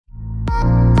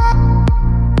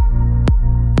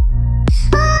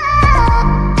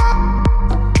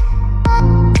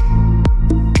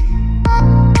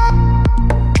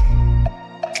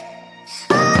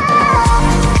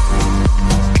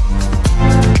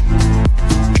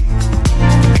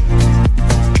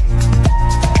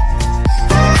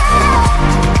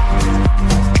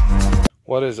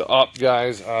What is up,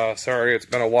 guys? Sorry it's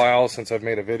been a while since I've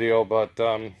made a video, but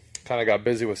kind of got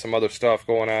busy with some other stuff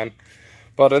going on.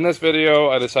 But in this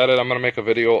video, I decided I'm going to make a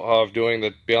video of doing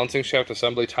the balancing shaft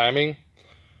assembly timing.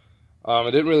 I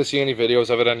didn't really see any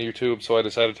videos of it on YouTube, so I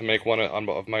decided to make one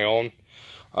of my own.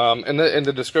 In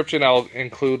the description, I'll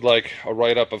include like a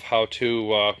write-up of how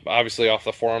to, obviously off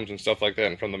the forums and stuff like that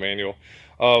and from the manual,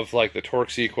 of like the torque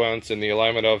sequence and the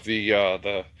alignment of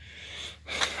the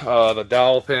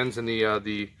dowel pins and the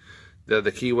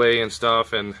keyway and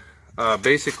stuff. And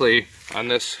basically on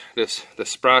this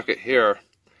sprocket here,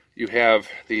 you have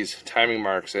these timing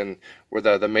marks, and where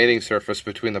the mating surface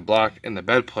between the block and the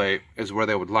bed plate is where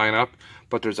they would line up.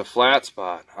 But there's a flat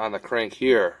spot on the crank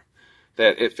here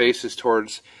that it faces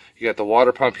towards. You got the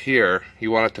water pump here,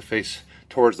 you want it to face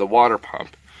towards the water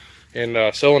pump. In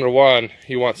cylinder 1,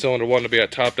 you want cylinder 1 to be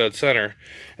at top dead center.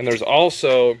 And there's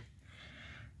also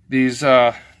these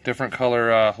different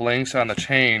color links on the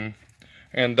chain,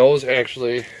 and those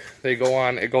actually, it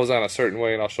goes on a certain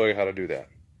way, and I'll show you how to do that.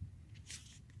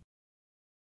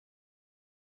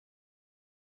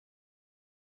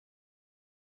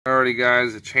 Alrighty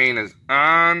guys, the chain is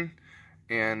on,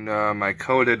 and my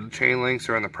coded chain links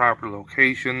are in the proper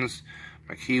locations.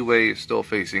 My keyway is still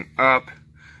facing up,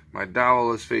 my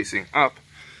dowel is facing up,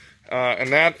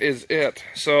 and that is it.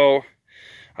 So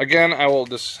again, I will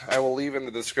leave in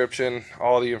the description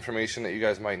all the information that you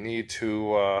guys might need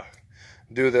to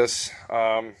do this.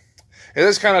 It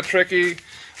is kind of tricky.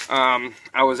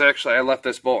 I left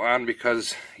this bolt on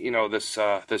because, you know, this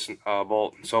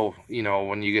bolt, so, you know,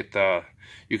 when you get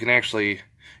you can actually,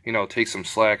 you know, take some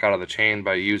slack out of the chain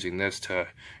by using this to,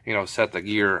 you know, set the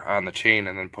gear on the chain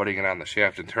and then putting it on the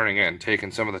shaft and turning it and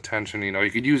taking some of the tension. You know,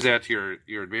 you could use that to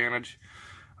your advantage.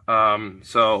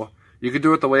 So you could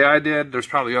do it the way I did. There's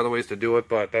probably other ways to do it,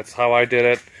 but that's how I did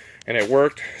it, and it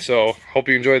worked. So hope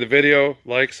you enjoyed the video.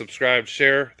 Like, subscribe,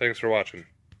 share. Thanks for watching.